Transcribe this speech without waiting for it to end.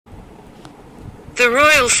The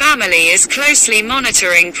royal family is closely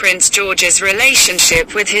monitoring Prince George's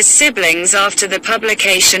relationship with his siblings after the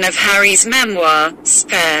publication of Harry's memoir,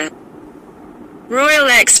 Spare. Royal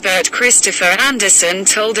expert Christopher Anderson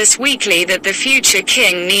told Us Weekly that the future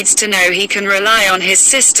king needs to know he can rely on his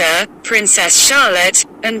sister, Princess Charlotte,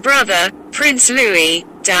 and brother, Prince Louis,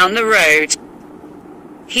 down the road.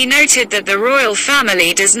 He noted that the royal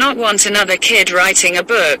family does not want another kid writing a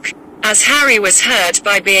book, as Harry was hurt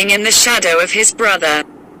by being in the shadow of his brother.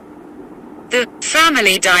 The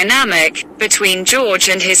family dynamic between George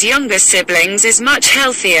and his younger siblings is much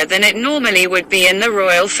healthier than it normally would be in the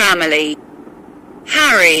royal family.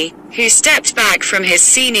 Harry, who stepped back from his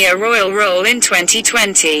senior royal role in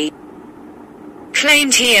 2020,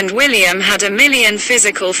 claimed he and William had 1 million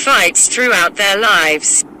physical fights throughout their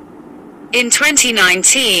lives. In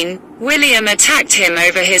 2019, William attacked him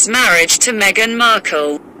over his marriage to Meghan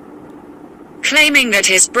Markle, claiming that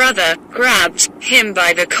his brother grabbed him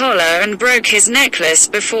by the collar and broke his necklace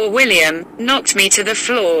before William knocked me to the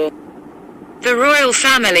floor. The royal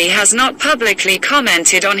family has not publicly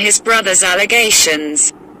commented on his brother's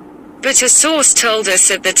allegations, but a source told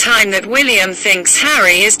us at the time that William thinks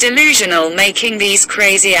Harry is delusional making these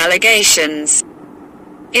crazy allegations.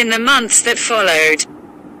 In the months that followed,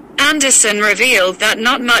 Anderson revealed that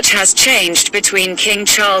not much has changed between King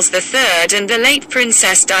Charles III and the late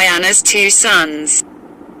Princess Diana's 2 sons.